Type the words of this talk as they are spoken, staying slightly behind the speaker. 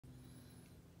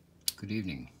Good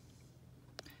evening.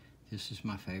 This is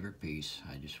my favorite piece.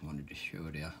 I just wanted to show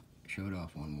it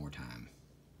off one more time.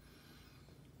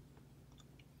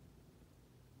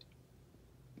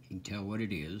 You can tell what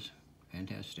it is.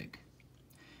 Fantastic.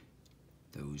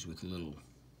 Those with a little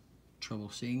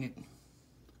trouble seeing it,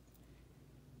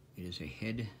 it is a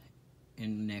head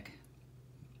and neck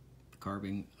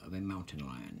carving of a mountain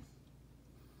lion.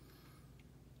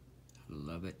 I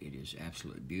love it. It is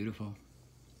absolutely beautiful.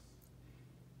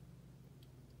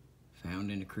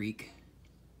 Found in a creek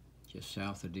just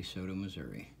south of DeSoto,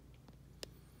 Missouri.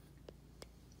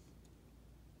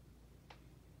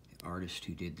 The artist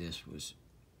who did this was,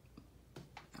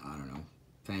 I don't know,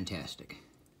 fantastic.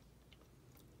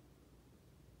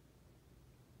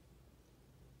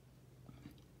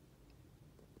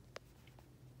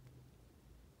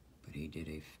 But he did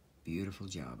a beautiful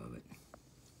job of it.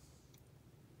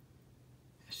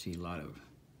 I see a lot of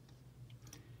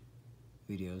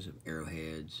videos of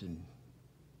arrowheads and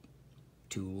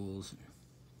tools.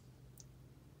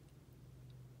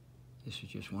 This is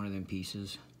just one of them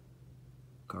pieces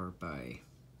carved by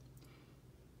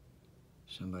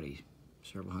somebody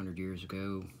several hundred years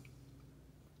ago.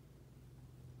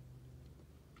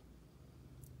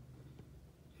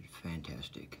 It's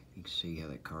fantastic. You can see how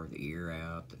they carved the ear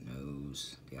out, the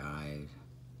nose, the eyes,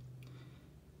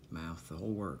 mouth, the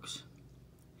whole works.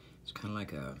 It's kind of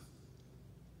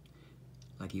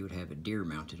like you would have a deer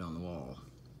mounted on the wall,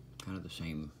 kind of the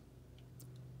same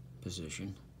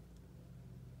position.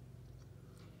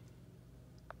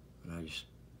 But I just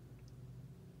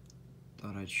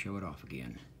thought I'd show it off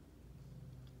again.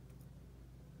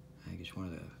 I think it's one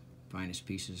of the finest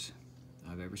pieces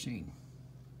I've ever seen.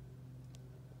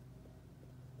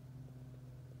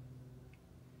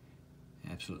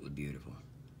 Absolutely beautiful.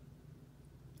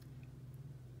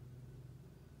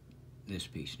 This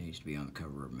piece needs to be on the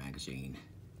cover of a magazine.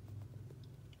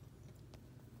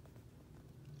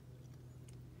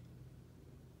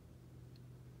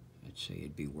 I'd say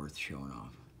it'd be worth showing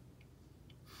off.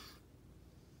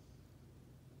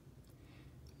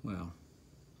 Well,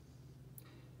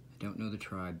 I don't know the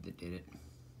tribe that did it,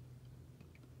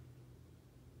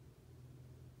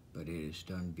 but it is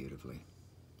done beautifully.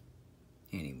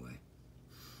 Anyway,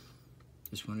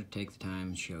 just wanted to take the time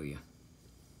and show you.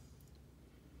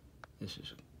 This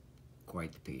is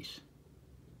quite the piece.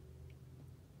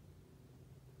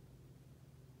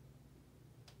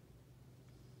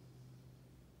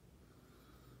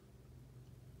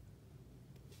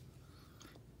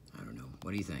 I don't know. What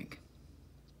do you think?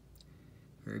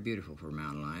 Very beautiful for a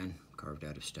mountain lion, carved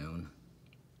out of stone.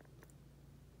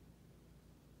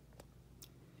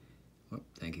 Well,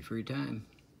 thank you for your time.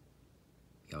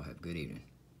 Y'all have a good evening.